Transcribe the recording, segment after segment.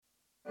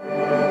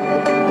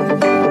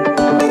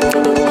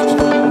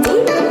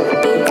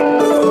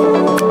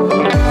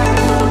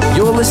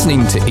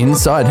listening to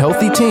Inside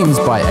Healthy Teams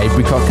by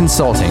Apricot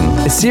Consulting,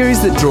 a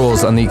series that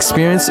draws on the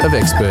experience of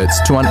experts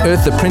to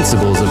unearth the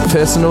principles of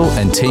personal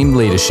and team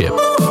leadership.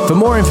 For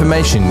more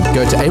information,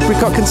 go to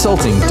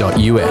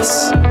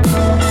apricotconsulting.us.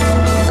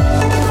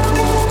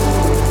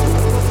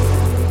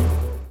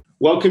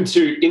 Welcome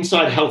to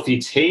Inside Healthy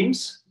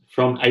Teams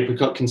from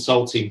Apricot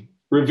Consulting,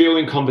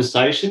 revealing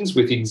conversations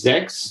with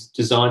execs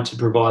designed to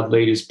provide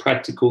leaders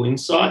practical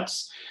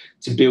insights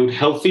to build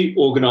healthy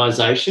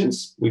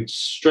organisations which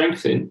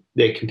strengthen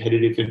their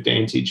competitive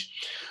advantage.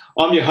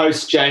 I'm your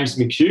host, James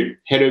McHugh,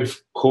 Head of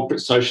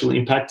Corporate Social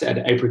Impact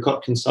at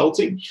Apricot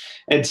Consulting.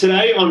 And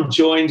today I'm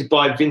joined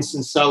by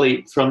Vincent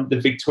Sully from the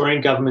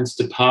Victorian Government's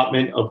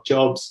Department of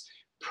Jobs,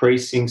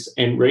 Precincts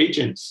and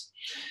Regions.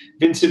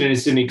 Vincent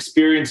is an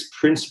experienced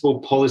Principal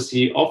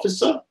Policy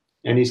Officer,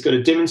 and he's got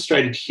a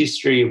demonstrated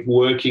history of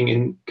working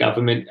in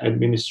government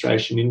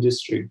administration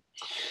industry.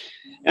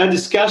 Our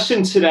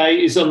discussion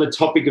today is on the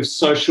topic of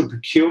social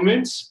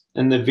procurement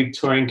and the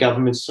Victorian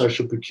Government's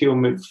social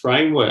procurement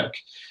framework.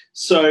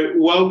 So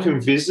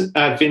welcome, Vincent.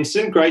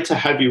 Great to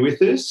have you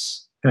with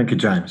us. Thank you,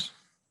 James.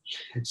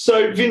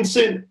 So,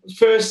 Vincent,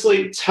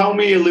 firstly, tell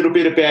me a little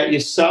bit about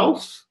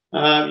yourself,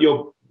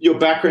 your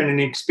background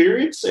and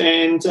experience,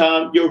 and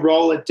your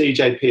role at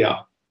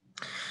DJPR.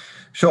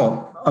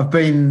 Sure. I've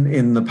been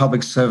in the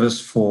public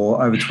service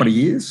for over 20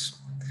 years.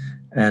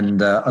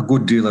 And a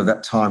good deal of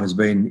that time has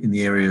been in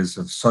the areas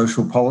of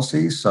social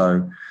policy,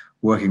 so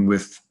working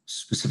with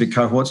specific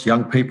cohorts,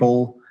 young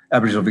people,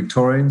 Aboriginal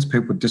Victorians,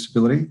 people with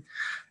disability,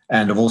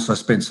 and I've also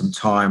spent some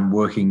time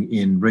working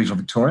in regional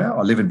Victoria.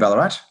 I live in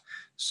Ballarat,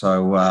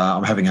 so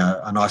I'm having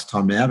a nice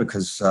time now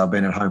because I've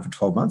been at home for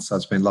 12 months, so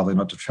it's been lovely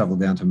not to travel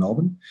down to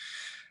Melbourne.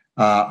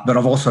 But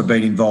I've also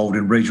been involved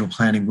in regional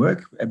planning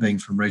work, being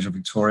from regional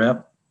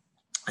Victoria.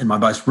 And my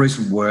most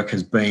recent work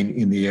has been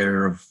in the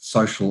area of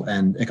social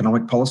and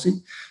economic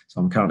policy.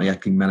 So I'm currently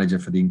acting manager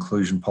for the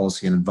Inclusion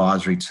Policy and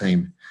Advisory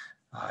team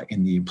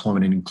in the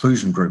Employment and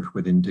Inclusion Group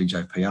within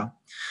DJPR.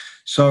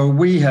 So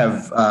we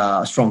have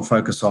a strong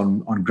focus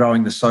on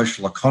growing the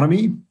social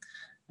economy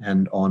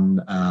and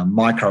on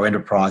micro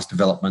enterprise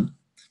development,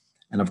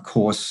 and of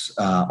course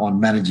on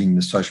managing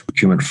the social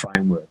procurement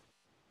framework.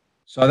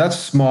 So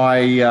that's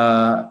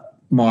my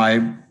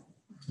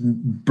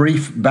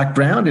brief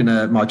background in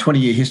my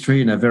 20-year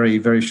history in a very,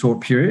 very short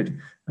period.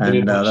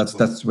 And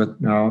that's what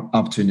I'm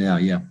up to now,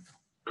 yeah.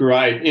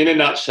 Great. In a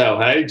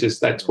nutshell, hey,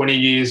 just that 20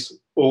 years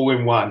all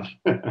in one.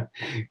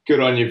 Good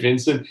on you,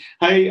 Vincent.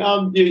 Hey,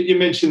 you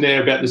mentioned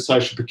there about the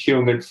social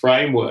procurement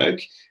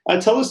framework.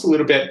 Tell us a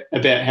little bit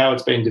about how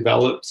it's been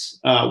developed,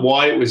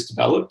 why it was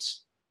developed,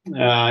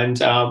 and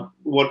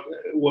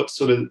what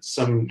sort of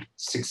some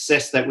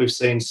success that we've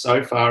seen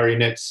so far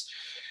in its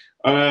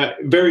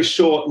very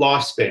short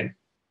lifespan.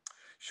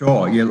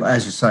 Sure. Yeah,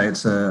 as you say,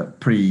 it's a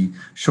pretty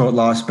short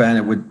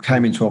lifespan. It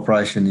came into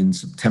operation in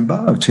September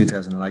of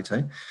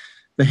 2018.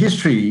 The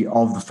history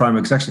of the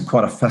framework is actually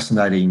quite a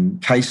fascinating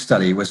case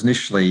study. It was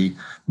initially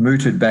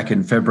mooted back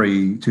in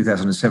February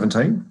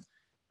 2017.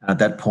 At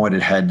that point,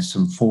 it had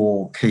some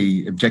 4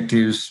 key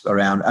objectives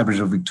around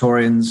Aboriginal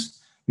Victorians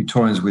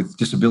with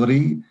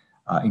disability,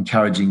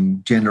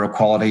 encouraging gender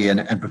equality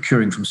and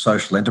procuring from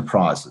social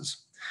enterprises.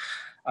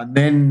 And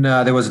then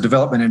there was a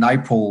development in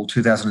April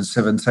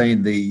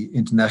 2017. The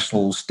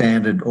International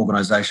Standard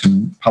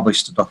Organisation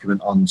published a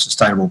document on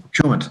sustainable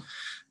procurement.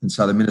 And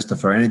so the Minister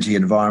for Energy,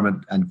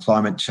 Environment and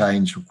Climate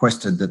Change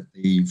requested that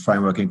the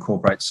framework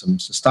incorporate some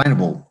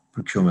sustainable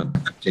procurement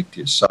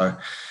objectives. So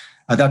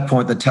at that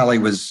point, the tally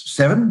was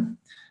 7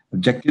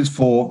 objectives,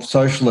 4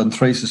 social and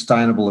 3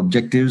 sustainable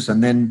objectives.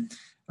 And then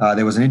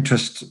there was an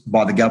interest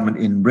by the government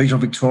in regional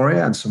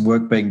Victoria and some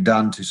work being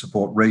done to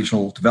support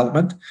regional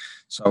development.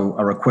 So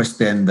a request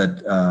then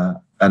that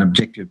an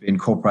objective be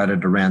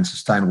incorporated around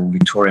sustainable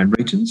Victorian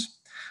regions.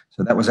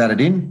 So that was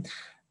added in.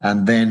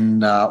 And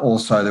then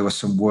also there was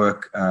some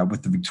work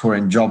with the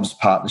Victorian Jobs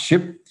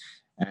Partnership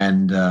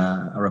and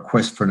a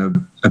request for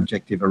an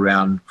objective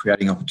around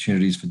creating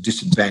opportunities for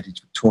disadvantaged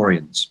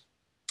Victorians.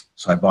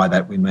 So by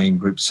that we mean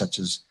groups such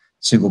as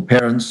single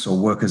parents or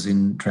workers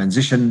in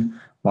transition,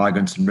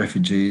 migrants and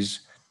refugees,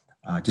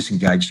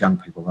 disengaged young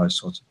people, those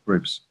sorts of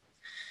groups.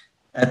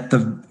 At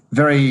the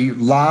very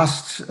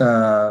last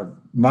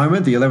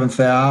moment, the 11th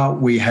hour,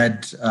 we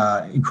had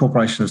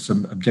incorporation of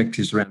some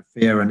objectives around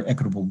fair and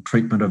equitable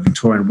treatment of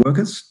Victorian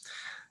workers,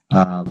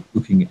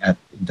 looking at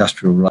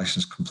industrial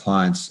relations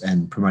compliance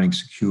and promoting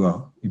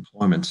secure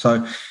employment.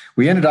 So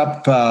we ended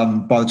up,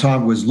 by the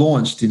time it was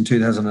launched in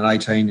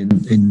 2018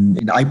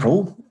 in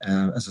April,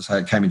 as I say,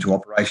 it came into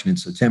operation in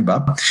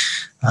September.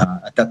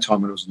 At that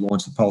time when it was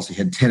launched, the policy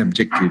had 10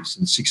 objectives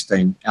and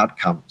 16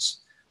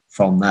 outcomes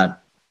from that.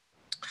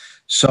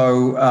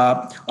 So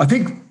I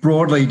think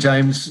broadly,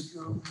 James,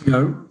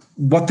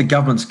 what the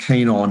government's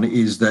keen on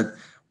is that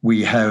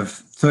we have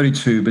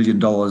 $32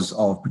 billion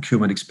of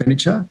procurement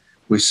expenditure.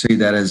 We see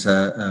that as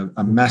a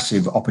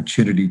massive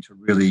opportunity to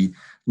really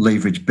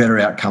leverage better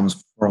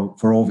outcomes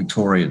for all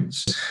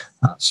Victorians,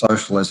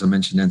 social, as I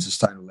mentioned, and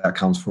sustainable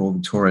outcomes for all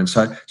Victorians.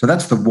 So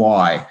that's the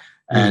why.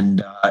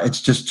 And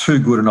it's just too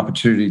good an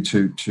opportunity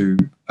to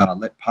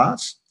let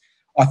pass.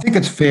 I think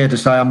it's fair to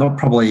say I'm not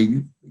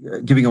probably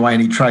giving away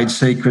any trade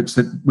secrets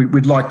that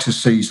we'd like to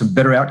see some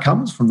better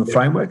outcomes from the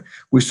framework.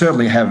 We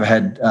certainly have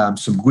had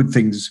some good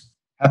things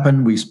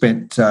happen. We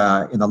spent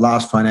in the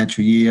last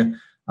financial year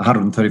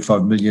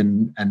 135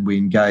 million, and we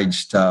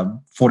engaged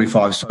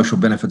 45 social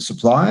benefit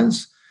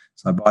suppliers.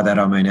 So by that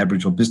I mean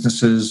Aboriginal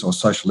businesses or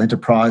social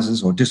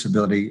enterprises or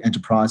disability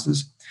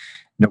enterprises.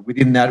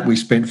 Within that, we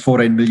spent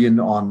 14 million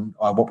on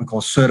what we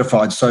call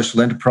certified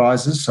social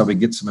enterprises. So we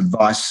get some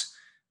advice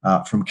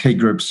from key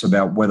groups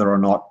about whether or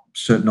not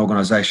certain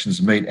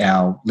organisations meet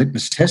our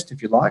litmus test,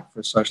 if you like, for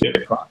a social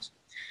enterprise.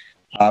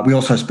 We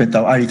also spent,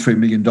 though, $83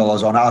 million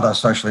on other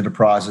social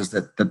enterprises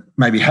that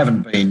maybe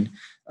haven't been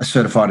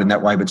certified in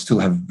that way but still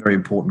have very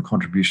important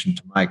contribution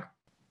to make.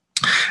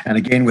 And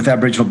again, with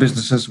Aboriginal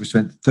businesses, we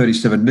spent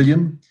 37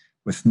 million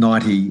with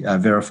 90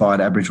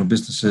 verified Aboriginal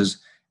businesses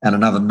and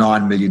another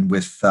 9 million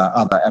with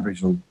other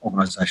Aboriginal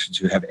organisations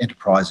who have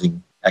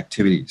enterprising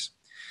activities.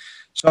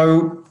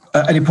 So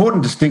an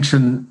important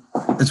distinction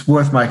that's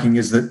worth making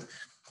is that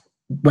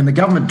when the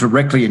government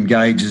directly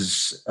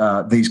engages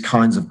these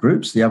kinds of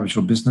groups, the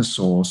Aboriginal business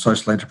or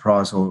social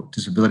enterprise or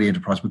disability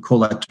enterprise, we call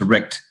that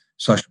direct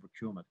social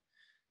procurement.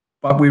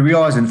 But we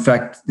realise, in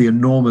fact, the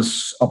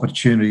enormous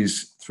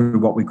opportunities through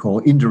what we call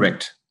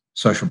indirect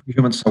social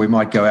procurement. So we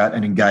might go out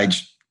and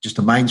engage just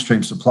a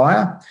mainstream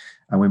supplier,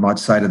 and we might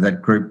say to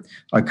that group,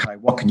 okay,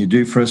 what can you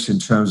do for us in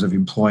terms of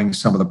employing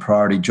some of the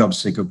priority job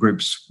seeker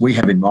groups we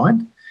have in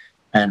mind?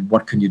 And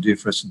what can you do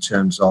for us in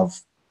terms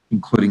of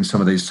including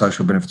some of these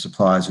social benefit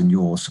suppliers in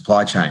your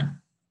supply chain?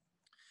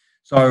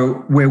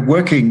 So we're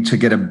working to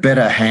get a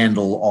better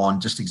handle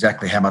on just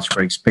exactly how much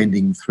we're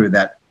expending through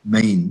that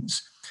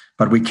means.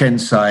 But we can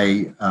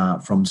say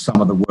from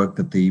some of the work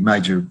that the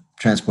major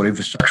Transport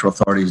Infrastructure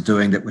Authority is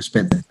doing that we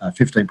spent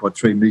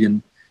 15.3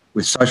 million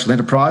with social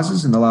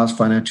enterprises in the last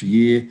financial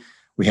year.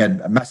 We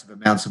had massive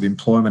amounts of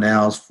employment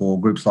hours for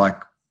groups like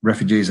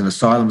refugees and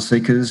asylum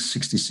seekers,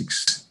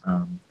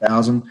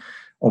 66,000,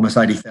 almost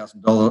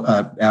 80,000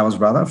 hours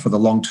rather for the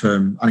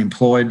long-term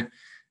unemployed,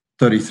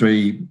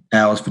 33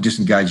 hours for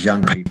disengaged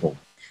young people.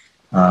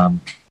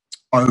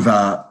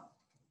 Over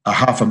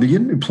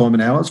 500,000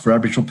 employment hours for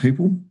Aboriginal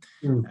people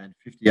and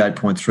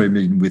 58.3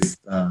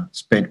 million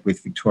spent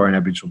with Victorian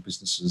Aboriginal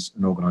businesses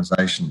and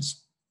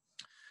organisations.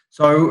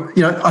 So,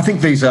 I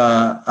think these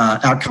are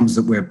outcomes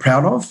that we're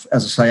proud of.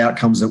 As I say,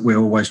 outcomes that we're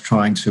always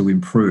trying to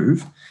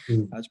improve.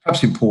 It's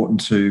perhaps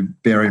important to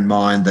bear in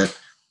mind that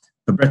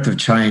the breadth of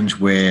change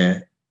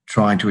we're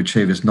trying to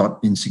achieve is not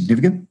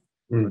insignificant.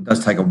 It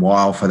does take a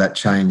while for that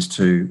change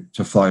to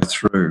flow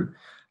through.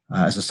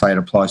 As I say, it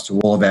applies to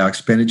all of our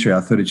expenditure,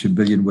 our 32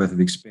 billion worth of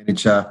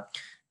expenditure.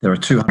 There are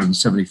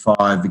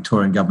 275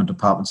 Victorian government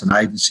departments and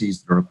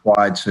agencies that are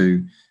required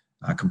to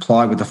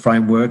comply with the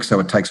framework, so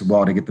it takes a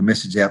while to get the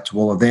message out to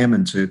all of them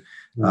and to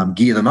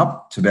gear them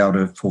up to be able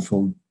to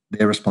fulfil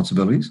their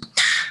responsibilities.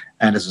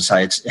 And as I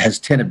say, it has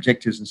 10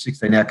 objectives and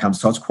 16 outcomes,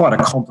 so it's quite a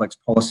complex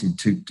policy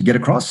to get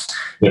across,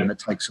 and it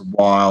takes a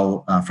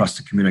while for us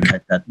to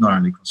communicate that not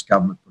only across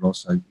government but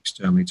also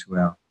externally to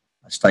our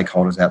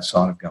stakeholders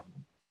outside of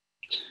government.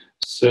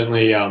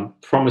 Certainly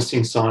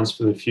promising signs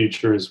for the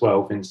future as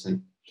well,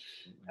 Vincent.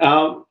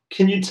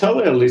 Can you tell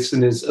our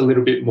listeners a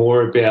little bit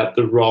more about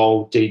the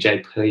role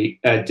DJPR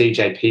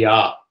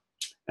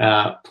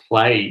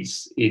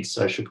plays in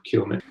social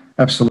procurement?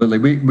 Absolutely.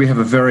 We have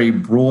a very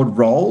broad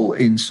role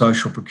in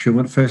social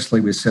procurement.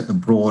 Firstly, we set the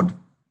broad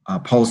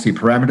policy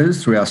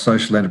parameters through our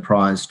social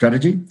enterprise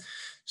strategy.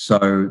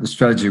 So the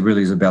strategy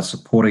really is about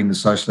supporting the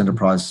social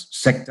enterprise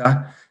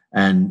sector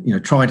and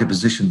trying to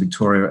position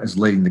Victoria as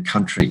leading the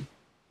country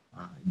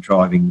in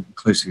driving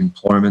inclusive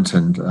employment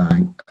and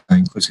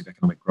inclusive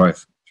economic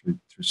growth through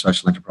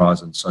social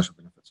enterprise and social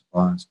benefit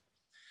suppliers.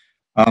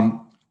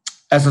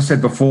 As I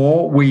said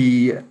before,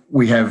 we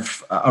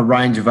have a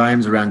range of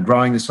aims around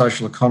growing the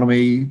social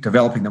economy,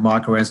 developing the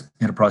micro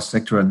enterprise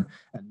sector and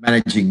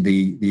managing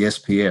the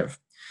SPF.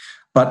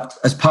 But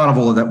as part of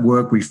all of that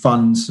work, we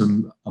fund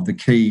some of the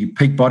key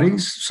peak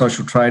bodies,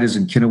 Social Traders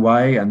and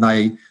Kinaway, and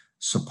they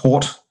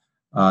support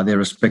their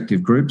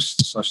respective groups,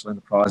 social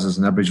enterprises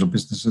and Aboriginal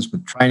businesses,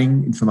 with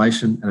training,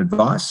 information and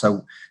advice.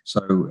 So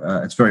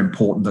it's very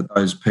important that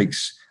those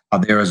peaks are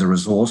there as a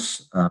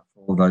resource for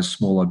all of those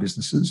smaller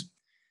businesses.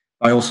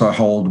 They also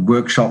hold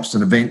workshops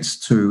and events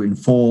to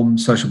inform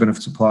social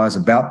benefit suppliers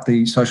about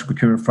the social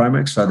procurement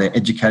framework. So they're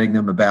educating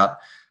them about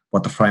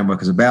what the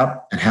framework is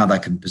about and how they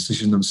can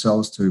position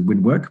themselves to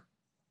win work.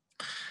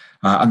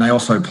 And they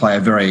also play a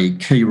very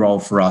key role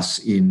for us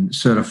in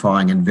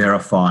certifying and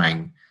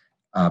verifying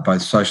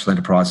both social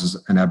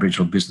enterprises and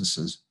Aboriginal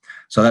businesses.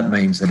 So that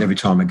means that every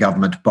time a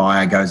government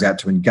buyer goes out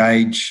to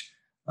engage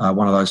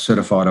one of those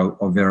certified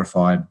or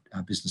verified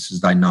businesses,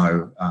 they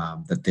know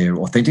that they're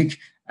authentic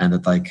and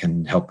that they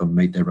can help them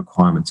meet their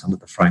requirements under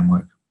the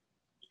framework.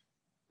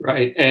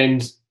 Right.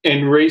 And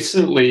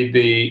recently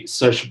the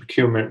social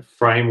procurement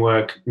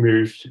framework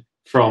moved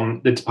from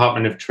the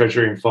Department of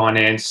Treasury and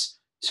Finance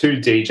to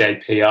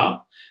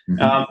DJPR.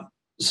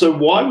 So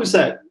why was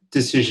that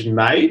decision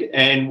made,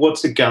 and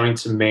what's it going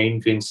to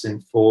mean,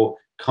 Vincent, for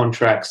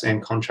contracts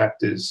and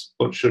contractors?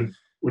 What should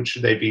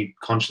they be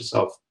conscious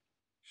of?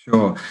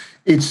 Sure.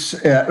 It's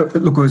look,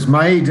 it was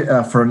made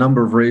for a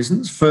number of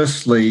reasons.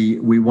 Firstly,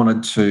 we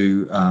wanted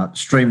to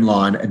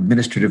streamline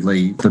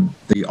administratively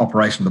the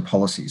operation of the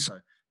policy. So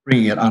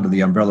bringing it under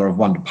the umbrella of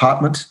one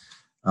department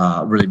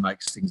really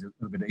makes things a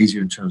little bit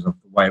easier in terms of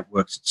the way it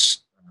works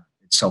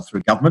itself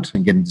through government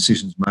and getting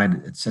decisions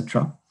made,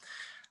 etc.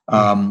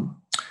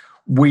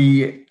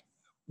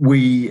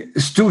 We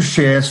still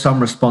share some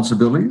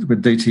responsibilities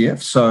with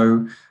DTF.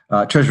 So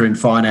Treasury and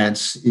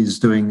Finance is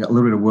doing a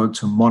little bit of work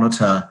to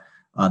monitor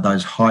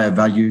those higher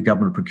value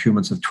government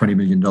procurements of $20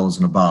 million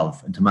and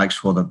above, and to make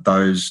sure that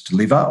those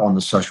deliver on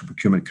the social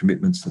procurement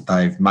commitments that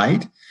they've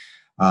made.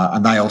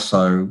 And they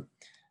also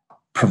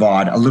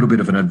provide a little bit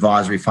of an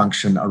advisory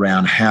function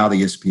around how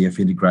the SPF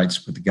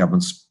integrates with the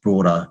government's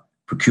broader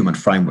procurement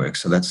framework.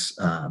 So that's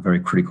a very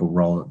critical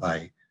role that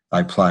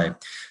they play.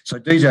 So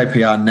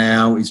DJPR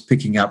now is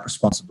picking up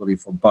responsibility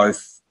for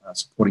both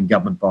supporting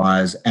government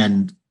buyers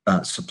and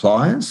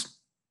suppliers.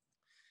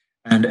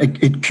 And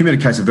it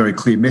communicates a very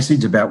clear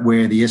message about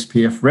where the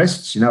SPF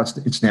rests.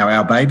 It's now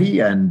our baby,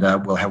 and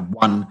we'll have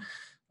one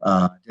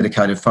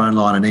dedicated phone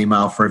line and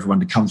email for everyone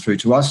to come through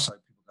to us, so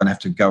people don't have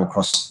to go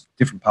across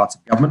different parts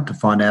of government to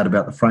find out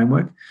about the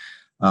framework.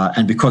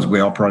 And because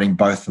we're operating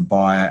both the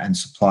buyer and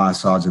supplier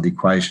sides of the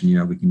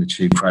equation, we can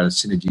achieve greater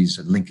synergies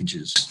and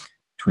linkages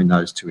between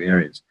those two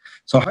areas.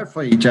 So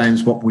hopefully,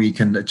 James, what we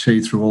can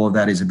achieve through all of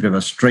that is a bit of a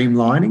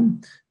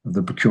streamlining of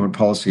the procurement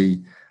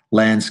policy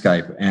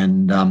landscape.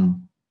 And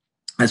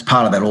as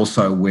part of that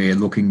also, we're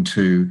looking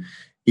to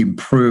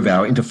improve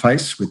our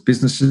interface with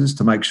businesses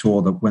to make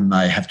sure that when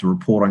they have to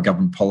report on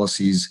government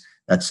policies,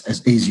 that's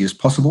as easy as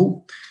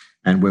possible.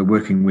 And we're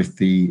working with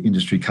the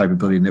Industry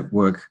Capability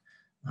Network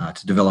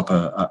to develop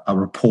a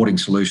reporting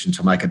solution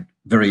to make it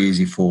very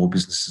easy for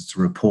businesses to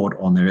report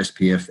on their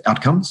SPF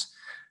outcomes,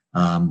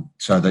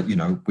 so that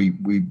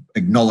we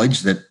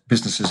acknowledge that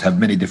businesses have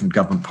many different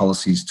government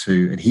policies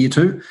to adhere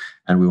to,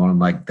 and we want to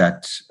make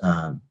that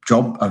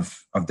job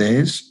of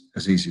theirs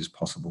as easy as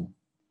possible.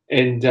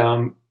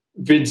 And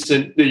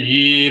Vincent, the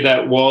year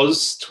that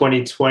was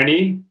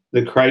 2020,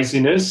 the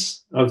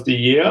craziness of the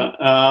year,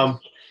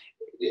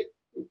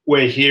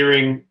 we're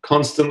hearing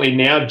constantly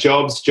now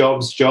jobs,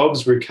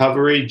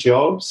 recovery,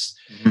 jobs.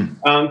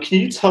 Mm-hmm. Can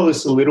you tell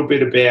us a little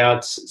bit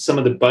about some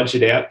of the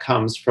budget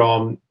outcomes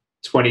from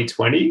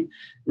 2020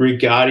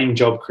 regarding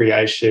job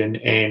creation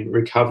and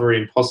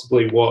recovery, and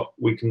possibly what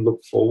we can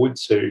look forward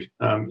to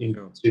in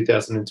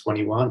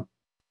 2021?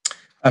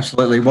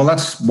 Absolutely. Well,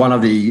 that's one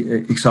of the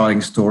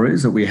exciting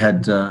stories, that we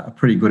had a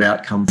pretty good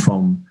outcome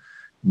from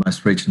the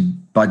most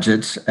recent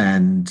budget,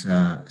 and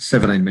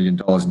 $17 million,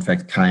 in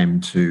fact,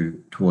 came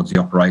towards the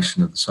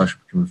operation of the social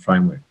procurement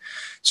framework.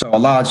 So a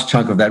large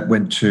chunk of that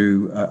went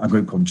to a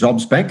group called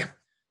JobsBank.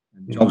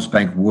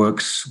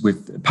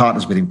 JobsBank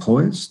partners with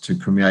employers to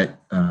create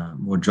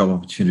more job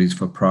opportunities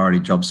for priority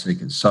job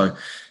seekers. So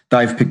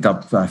they've picked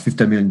up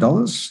 $15 million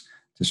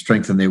to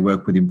strengthen their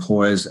work with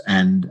employers,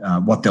 and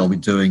what they'll be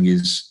doing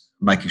is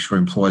making sure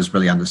employers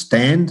really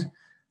understand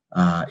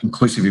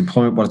inclusive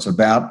employment, what it's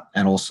about,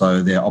 and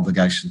also their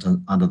obligations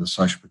under the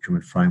social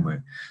procurement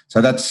framework.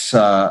 So that's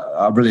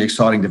a really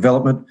exciting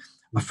development.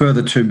 A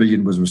further $2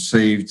 million was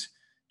received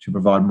to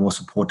provide more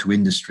support to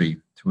industry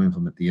to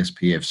implement the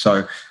SPF.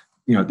 So,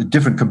 the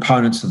different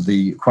components of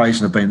the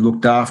equation have been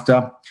looked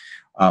after.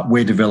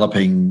 We're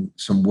developing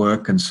some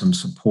work and some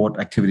support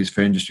activities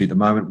for industry at the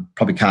moment.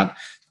 Probably can't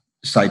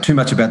say too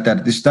much about that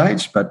at this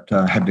stage, but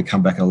happy to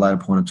come back at a later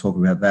point and talk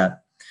about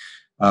that.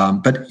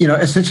 But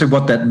essentially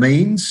what that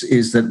means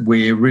is that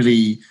we're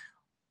really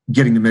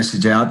getting the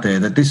message out there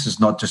that this is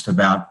not just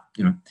about,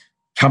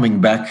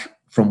 coming back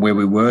from where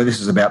we were. This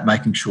is about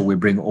making sure we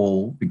bring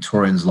all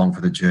Victorians along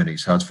for the journey.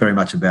 So it's very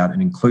much about an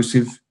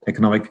inclusive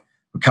economic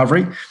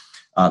recovery.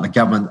 The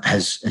government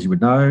has, as you would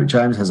know,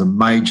 James, has a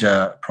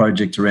major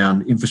project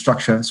around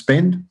infrastructure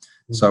spend.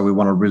 So we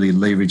want to really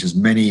leverage as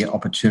many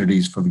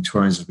opportunities for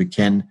Victorians as we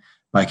can,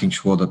 making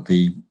sure that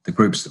the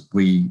groups that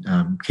we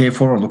care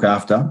for or look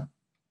after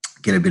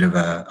get a bit of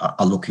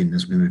a look in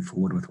as we move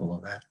forward with all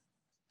of that.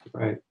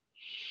 Great.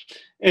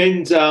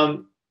 And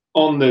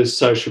on the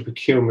social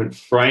procurement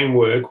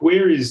framework,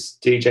 where is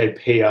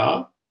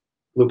DJPR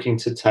looking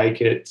to take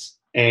it,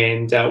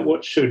 and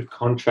what should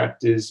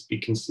contractors be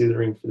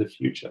considering for the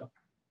future?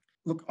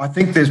 Look, I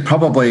think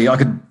I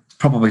could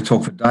probably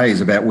talk for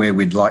days about where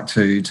we'd like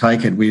to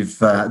take it. We've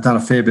done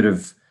a fair bit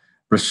of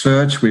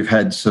research. We've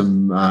had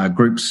some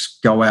groups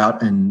go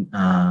out and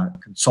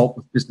consult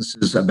with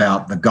businesses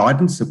about the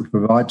guidance that we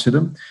provide to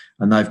them,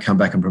 and they've come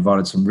back and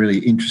provided some really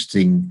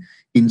interesting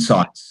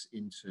insights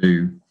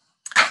into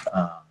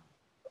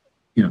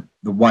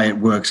the way it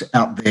works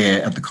out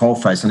there at the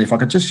coalface. And if I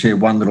could just share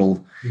one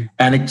little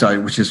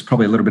anecdote, which is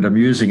probably a little bit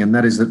amusing, and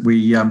that is that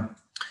we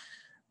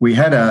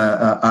had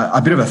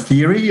a bit of a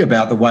theory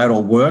about the way it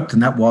all worked,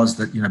 and that was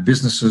that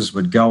businesses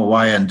would go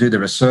away and do the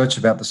research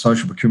about the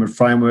social procurement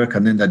framework,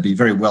 and then they'd be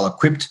very well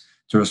equipped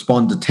to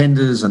respond to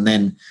tenders, and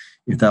then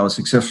if they were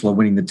successful at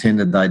winning the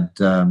tender,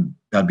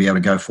 they'd be able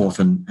to go forth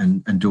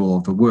and do all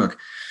of the work.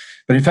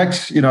 But in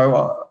fact,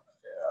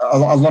 a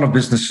lot of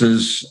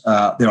businesses,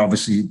 they're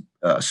obviously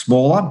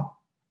smaller,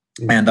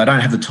 and they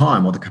don't have the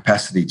time or the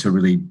capacity to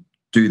really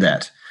do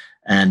that.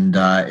 And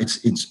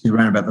it's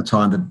around about the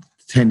time that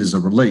tenders are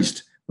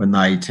released when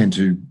they tend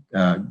to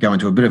go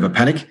into a bit of a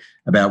panic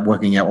about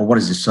working out, well, what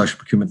does this social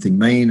procurement thing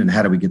mean, and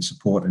how do we get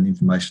support and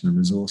information and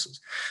resources?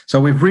 So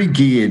we've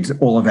re-geared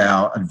all of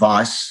our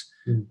advice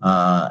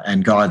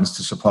and guidance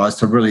to suppliers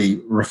to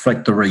really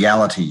reflect the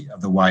reality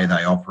of the way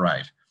they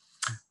operate.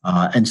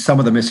 And some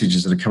of the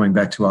messages that are coming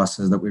back to us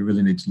is that we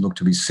really need to look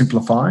to be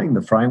simplifying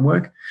the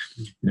framework.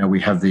 We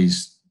have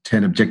these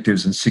 10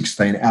 objectives and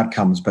 16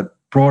 outcomes, but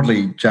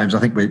broadly, James, I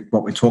think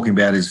what we're talking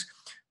about is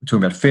we're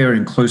talking about fair and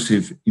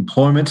inclusive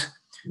employment,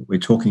 we're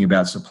talking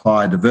about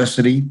supplier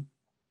diversity,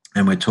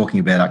 and we're talking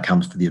about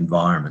outcomes for the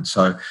environment.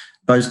 So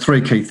those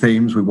three key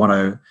themes we want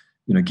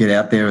to get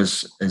out there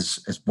as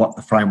what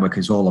the framework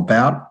is all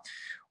about.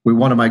 We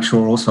want to make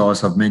sure also,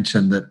 as I've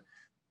mentioned, that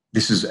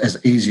this is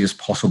as easy as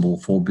possible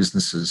for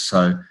businesses.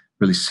 So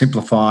really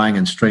simplifying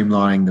and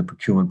streamlining the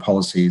procurement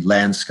policy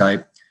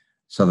landscape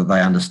so that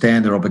they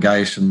understand their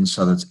obligations,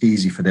 so that it's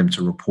easy for them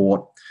to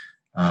report.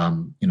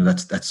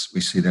 That's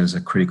we see that as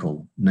a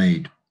critical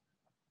need.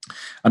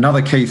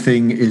 Another key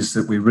thing is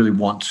that we really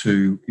want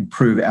to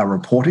improve our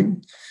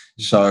reporting.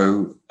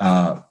 So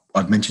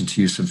I've mentioned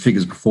to you some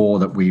figures before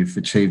that we've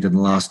achieved in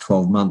the last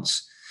 12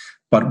 months,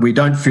 but we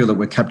don't feel that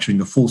we're capturing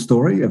the full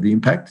story of the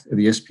impact of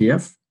the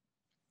SPF.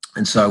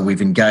 And so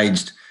we've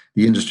engaged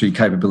the Industry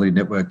Capability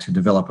Network to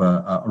develop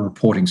a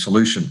reporting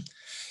solution.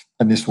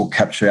 And this will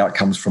capture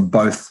outcomes from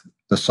both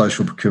the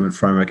social procurement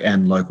framework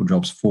and local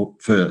jobs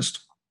first,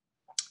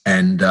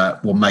 and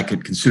will make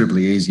it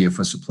considerably easier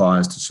for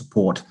suppliers to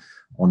support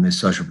on their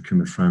social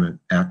procurement framework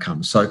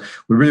outcomes. So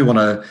we really want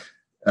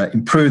to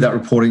improve that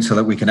reporting so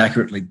that we can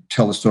accurately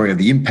tell the story of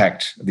the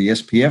impact of the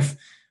SPF.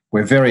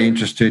 We're very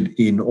interested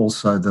in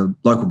also the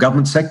local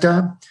government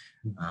sector.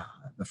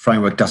 The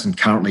framework doesn't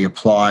currently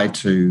apply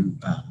to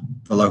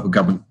the local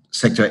government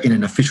sector in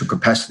an official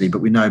capacity, but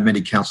we know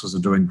many councils are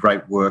doing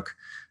great work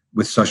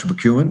with social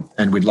procurement,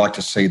 and we'd like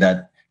to see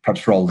that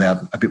perhaps rolled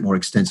out a bit more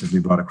extensively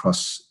right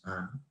across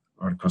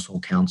all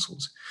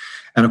councils.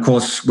 And of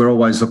course, we're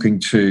always looking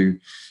to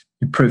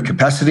improve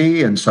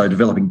capacity, and so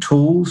developing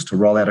tools to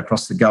roll out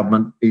across the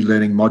government,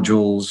 e-learning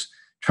modules,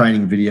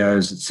 training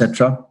videos,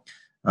 etc.,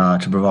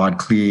 to provide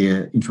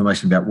clear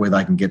information about where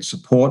they can get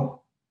support.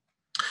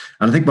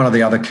 And I think one of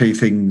the other key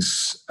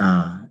things,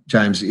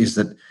 James, is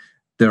that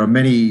there are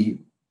many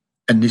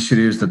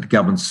initiatives that the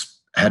government's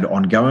had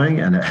ongoing,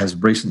 and it has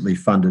recently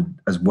funded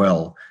as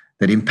well,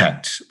 that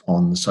impact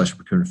on the social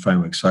procurement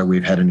framework. So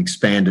we've had an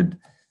expanded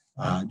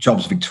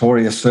Jobs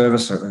Victoria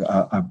service,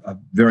 a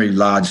very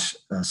large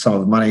sum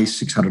of money,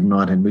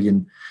 619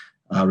 million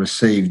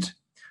received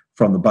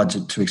from the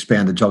budget to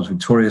expand the Jobs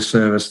Victoria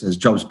service. There's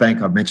Jobs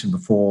Bank, I've mentioned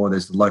before.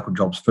 There's the Local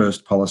Jobs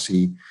First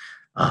policy.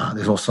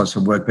 There's also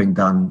some work being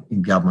done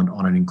in government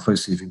on an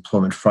inclusive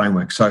employment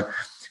framework. So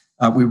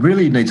we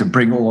really need to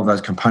bring all of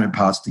those component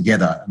parts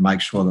together and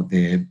make sure that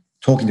they're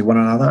talking to one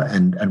another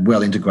and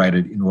well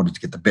integrated in order to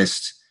get the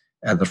best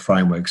out of the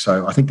framework.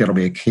 So I think that'll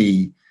be a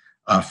key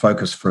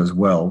focus for as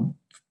well.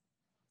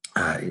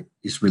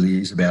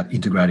 Is about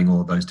integrating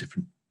all of those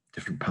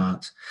different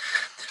parts.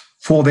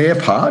 For their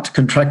part,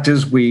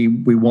 contractors, we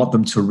want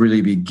them to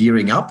really be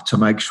gearing up to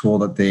make sure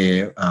that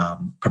they're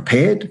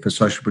prepared for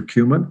social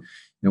procurement.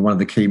 One of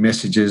the key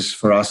messages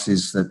for us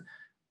is that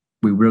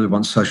we really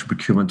want social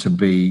procurement to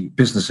be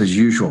business as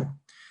usual.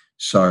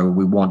 So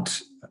we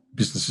want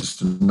businesses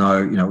to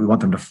know, we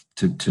want them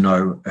to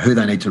know who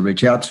they need to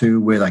reach out to,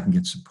 where they can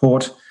get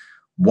support,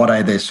 what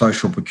are their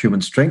social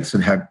procurement strengths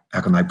and how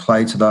can they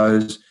play to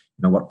those,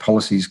 what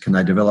policies can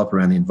they develop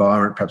around the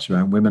environment, perhaps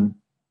around women.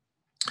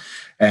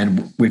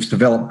 And we've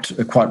developed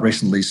quite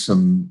recently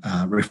some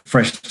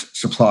refreshed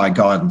supply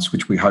guidance,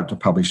 which we hope to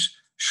publish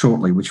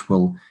shortly, which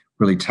will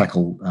really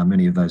tackle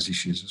many of those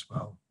issues as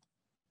well.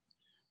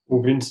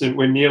 Well, Vincent,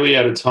 we're nearly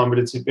out of time, but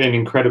it's been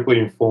incredibly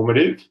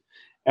informative.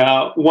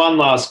 One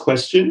last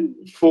question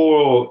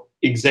for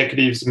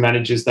executives and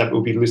managers that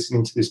will be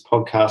listening to this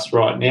podcast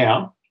right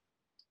now.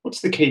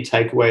 What's the key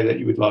takeaway that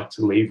you would like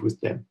to leave with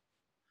them?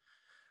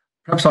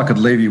 Perhaps I could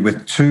leave you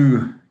with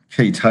two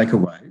key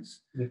takeaways.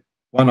 Yeah.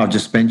 One I've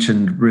just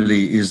mentioned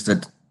really is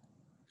that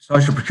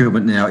social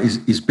procurement now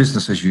is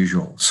business as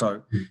usual.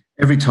 So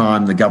every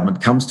time the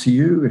government comes to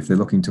you, if they're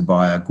looking to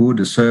buy a good,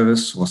 a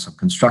service or some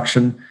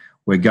construction,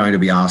 we're going to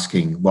be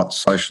asking what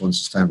social and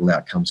sustainable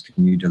outcomes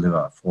can you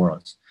deliver for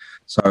us.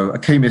 So a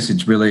key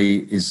message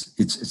really is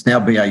it's now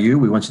BAU.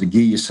 We want you to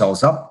gear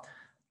yourselves up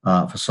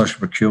for social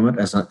procurement.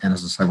 And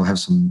as I say, we'll have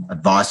some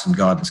advice and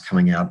guidance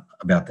coming out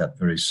about that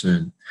very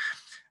soon.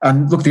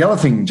 And look, the other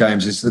thing,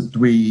 James, is that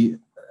we,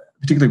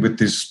 particularly with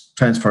this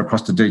transfer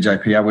across to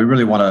DJPR, we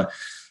really want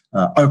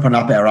to open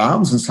up our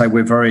arms and say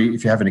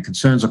if you have any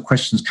concerns or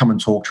questions, come and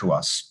talk to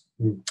us.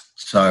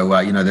 So,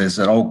 there's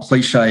that old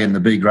cliche in the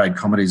B-grade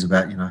comedies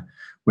about,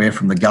 we're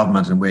from the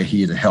government and we're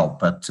here to help.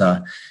 But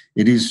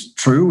it is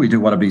true, we do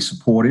want to be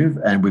supportive,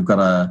 and we've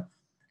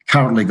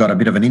currently got a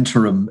bit of an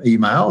interim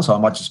email, so I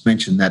might just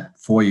mention that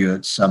for you.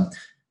 It's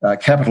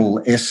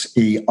capital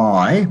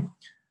SEI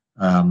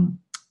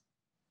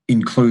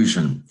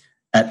inclusion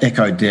at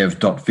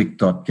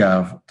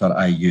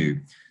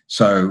ecodev.vic.gov.au.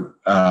 So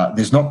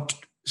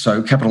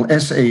so capital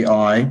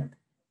SEI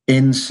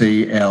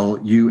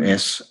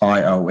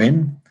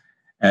NCLUSION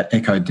at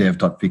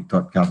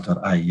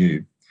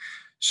ecodev.vic.gov.au.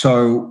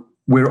 So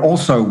we're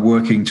also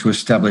working to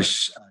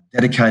establish a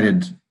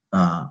dedicated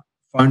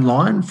phone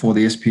line for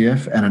the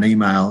SPF and an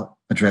email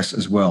address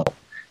as well.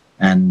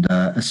 And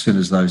as soon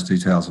as those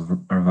details are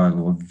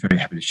available, I'm very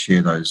happy to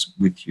share those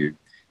with you.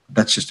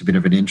 That's just a bit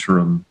of an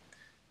interim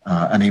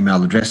an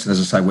email address. And as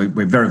I say,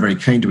 we're very, very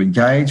keen to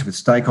engage with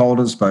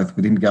stakeholders, both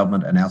within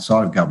government and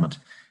outside of government.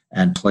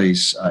 And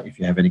please, if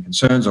you have any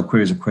concerns or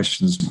queries or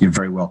questions, you're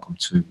very welcome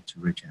to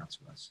reach out to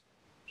us.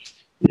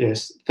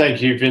 Yes,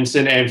 thank you,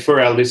 Vincent. And for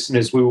our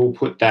listeners, we will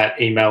put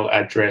that email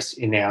address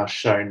in our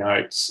show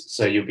notes,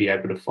 so you'll be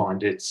able to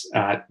find it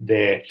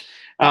there.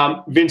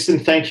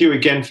 Vincent, thank you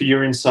again for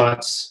your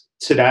insights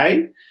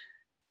today.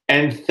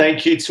 And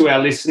thank you to our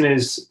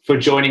listeners for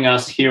joining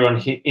us here on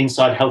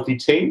Inside Healthy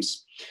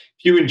Teams.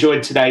 If you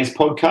enjoyed today's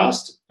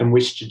podcast and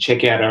wish to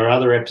check out our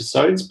other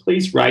episodes,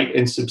 please rate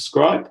and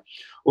subscribe,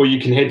 or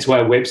you can head to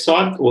our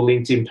website or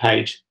LinkedIn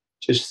page.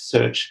 Just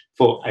search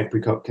for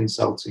Apricot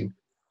Consulting.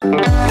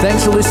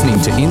 Thanks for listening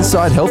to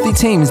Inside Healthy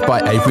Teams by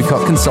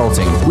Apricot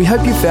Consulting. We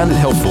hope you found it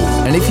helpful,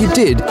 and if you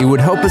did, it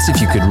would help us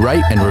if you could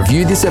rate and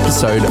review this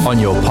episode on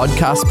your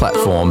podcast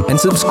platform and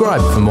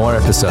subscribe for more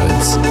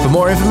episodes. For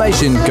more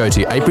information, go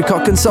to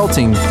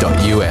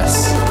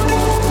apricotconsulting.us.